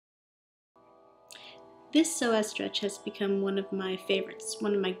This psoas stretch has become one of my favorites,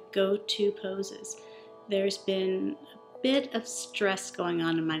 one of my go-to poses. There's been a bit of stress going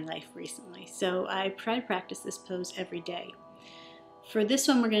on in my life recently, so I try to practice this pose every day. For this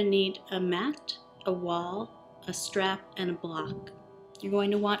one, we're going to need a mat, a wall, a strap, and a block. You're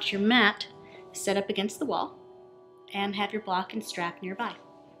going to want your mat set up against the wall and have your block and strap nearby.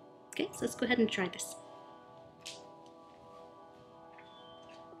 Okay, so let's go ahead and try this.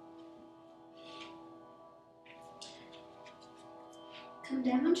 Come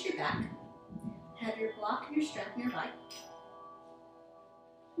down onto your back, have your block and your strap nearby.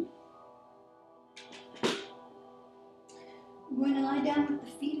 We're going to lie down with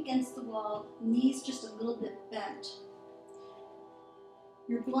the feet against the wall, knees just a little bit bent.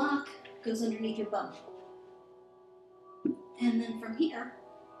 Your block goes underneath your bum. And then from here,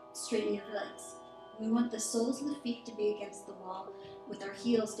 straighten your legs. We want the soles of the feet to be against the wall with our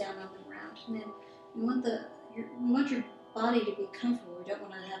heels down on the ground. And then we want your body to be comfortable. We don't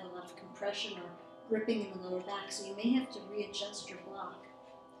want to have a lot of compression or gripping in the lower back, so you may have to readjust your block.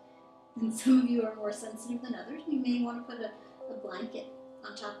 And some of you are more sensitive than others. You may want to put a blanket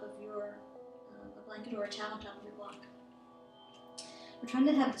on top of your, a blanket or a towel on top of your block. We're trying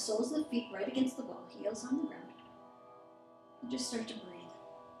to have the soles of the feet right against the wall, heels on the ground. And just start to breathe.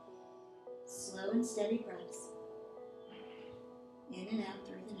 Slow and steady breaths. In and out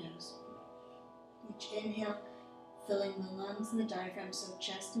through the nose. Each inhale filling the lungs and the diaphragm so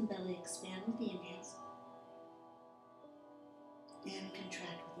chest and belly expand with the inhales. And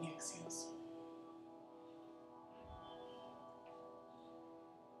contract with the exhales.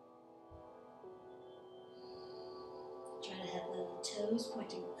 Try to have the toes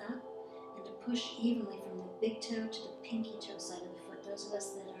pointing up and to push evenly from the big toe to the pinky toe side of the foot. Those of us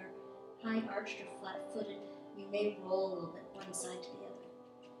that are high arched or flat footed, you may roll a little bit one side to the other.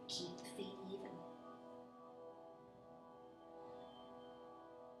 Keep the feet even.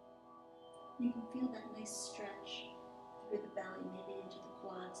 You can feel that nice stretch through the belly, maybe into the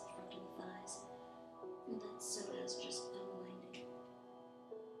quads, the front of the thighs. Feel that psoas just unwinding.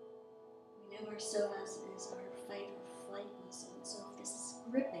 We know our psoas is our fight or flight muscle, and so if this is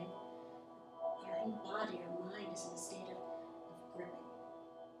gripping, our whole body, our mind is in a state of gripping.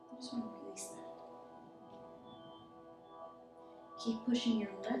 You just want to release that. Keep pushing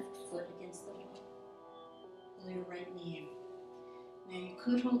your left foot against the wall. Pull your right knee in. Now you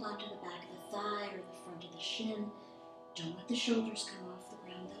could hold on to the back of the thigh or the front of the shin. Don't let the shoulders come off the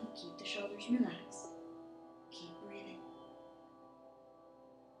ground though. Keep the shoulders relaxed. Keep breathing.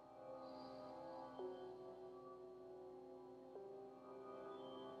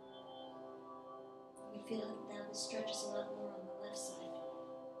 You feel that now the stretch is a lot more on the left side.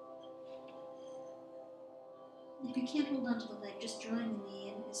 If you can't hold on to the leg, just drawing the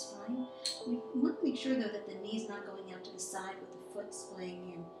knee in is fine. We want to make sure though that the knee's not going out to the side with the foot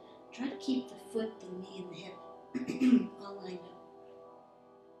splaying in. Try to keep the foot, the knee, and the hip all lined up.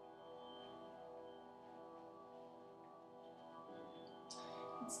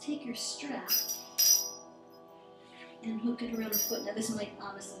 Let's take your strap and hook it around the foot. Now this might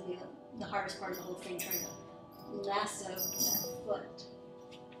honestly be the hardest part of the whole thing, trying to lasso that foot.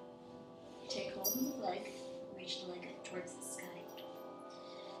 Take hold of the leg, reach the leg up towards the sky.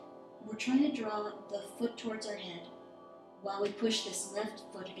 We're trying to draw the foot towards our head while we push this left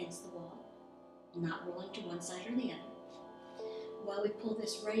foot against the wall, not rolling to one side or the other, while we pull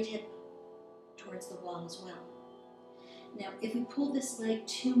this right hip towards the wall as well. Now, if we pull this leg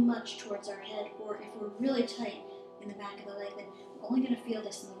too much towards our head, or if we're really tight in the back of the leg, then we're only going to feel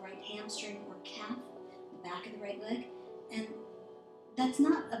this in the right hamstring or calf, the back of the right leg, and that's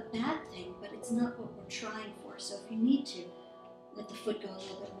not a bad thing, but it's not what we're trying for. So if you need to, let the foot go a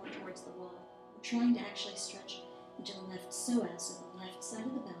little bit more towards the wall. We're trying to actually stretch into the left psoas, so the left side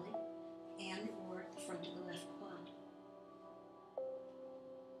of the belly, and or the front of the left quad.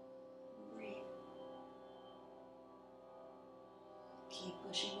 Breathe. Keep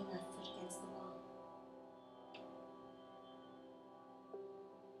pushing the left foot against the wall.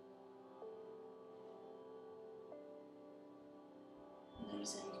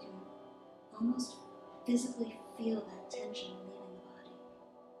 Notice how you can almost physically feel that tension leaving the body.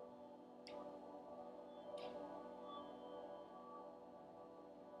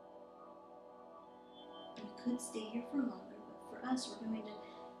 You could stay here for longer, but for us, we're going to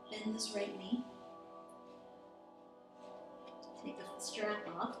bend this right knee. Take the strap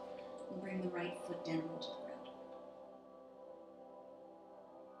off and bring the right foot down onto the ground.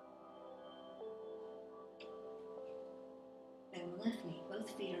 Bend the left knee, both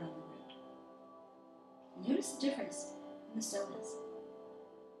feet are on the ground. Notice the difference in the psoas.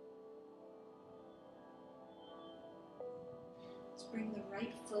 bring the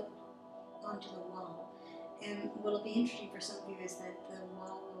right foot onto the wall. And what'll be interesting for some of you is that the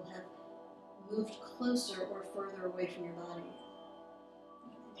wall will have moved closer or further away from your body.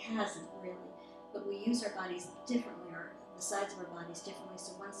 It hasn't really, but we use our bodies differently, or the sides of our bodies differently,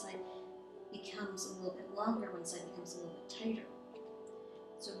 so one side becomes a little bit longer, one side becomes a little bit tighter.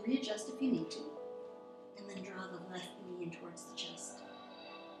 So readjust if you need to, and then draw the left knee in towards the chest.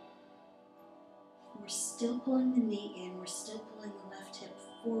 We're still pulling the knee in, we're still pulling the left hip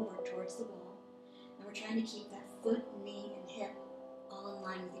forward towards the wall, and we're trying to keep that foot, knee, and hip all in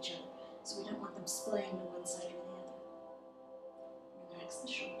line with each other, so we don't want them splaying to one side or the other. Relax the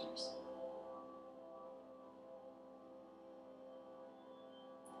shoulders.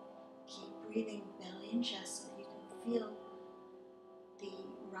 Keep breathing belly and chest so that you can feel the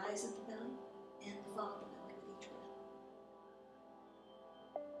rise of the belly and the fall of the belly with each breath.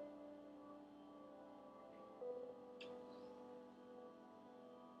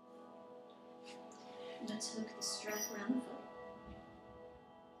 Let's hook the strap around the foot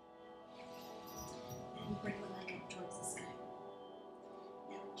and bring the leg up towards the sky.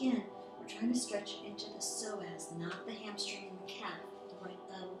 Now again, we're trying to stretch into the psoas, not the hamstring and the calf, the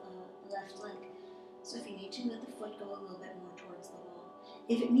left leg. So if you need to, let the foot go a little bit more towards the wall.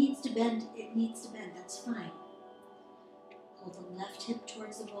 If it needs to bend, it needs to bend, that's fine. Hold the left hip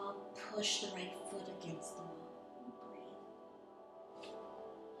towards the wall, push the right foot against the wall. Breathe.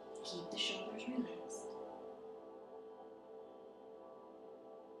 Keep the shoulders relaxed.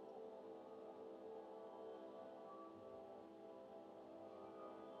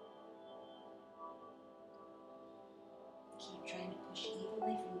 Keep trying to push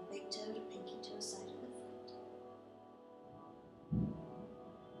evenly from big toe to pinky toe side of the foot.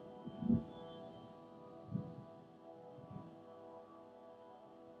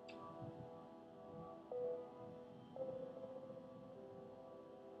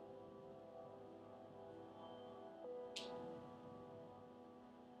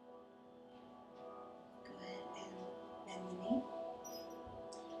 Go ahead and bend the knee.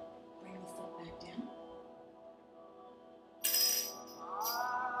 Bring the foot back down.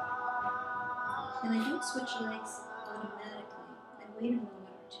 And I don't switch legs automatically. I wait a moment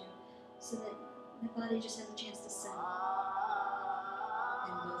or two so that my body just has a chance to settle.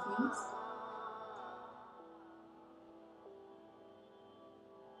 Bend both knees.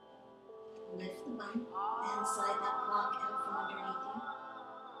 Lift the bum and slide that block out from underneath you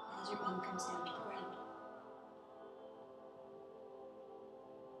as your bum comes down to the ground.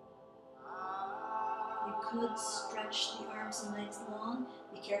 You could stretch the arms and legs long.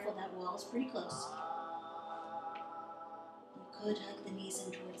 Be careful, that wall is pretty close. You could hug the knees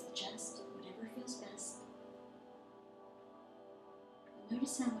in towards the chest, whatever feels best. But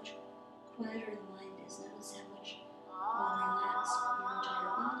notice how much quieter the mind is. Notice how much more relaxed your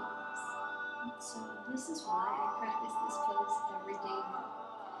entire body is. And so this is why I practice this pose every day now.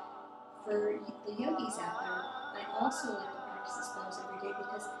 For the yogis out there, I also like to practice this pose every day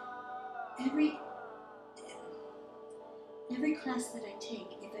because every class that I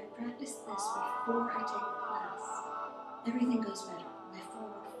take, if I practice this before I take the class, everything goes better. My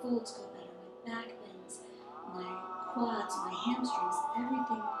forward folds go better, my back bends, my quads, my hamstrings,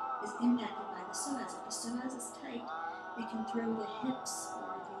 everything is impacted by the psoas. If the psoas is tight, it can throw the hips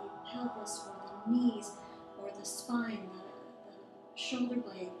or the pelvis or the knees or the spine, the shoulder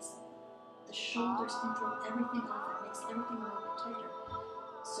blades. The shoulders can throw everything off. It makes everything a little bit tighter.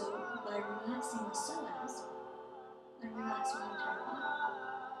 So by relaxing the psoas, I relax my entire body.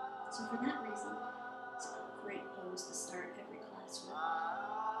 So for that reason, it's a great pose to start every class with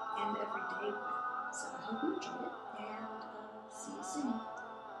and every day with. So I hope you enjoy it, and see you soon.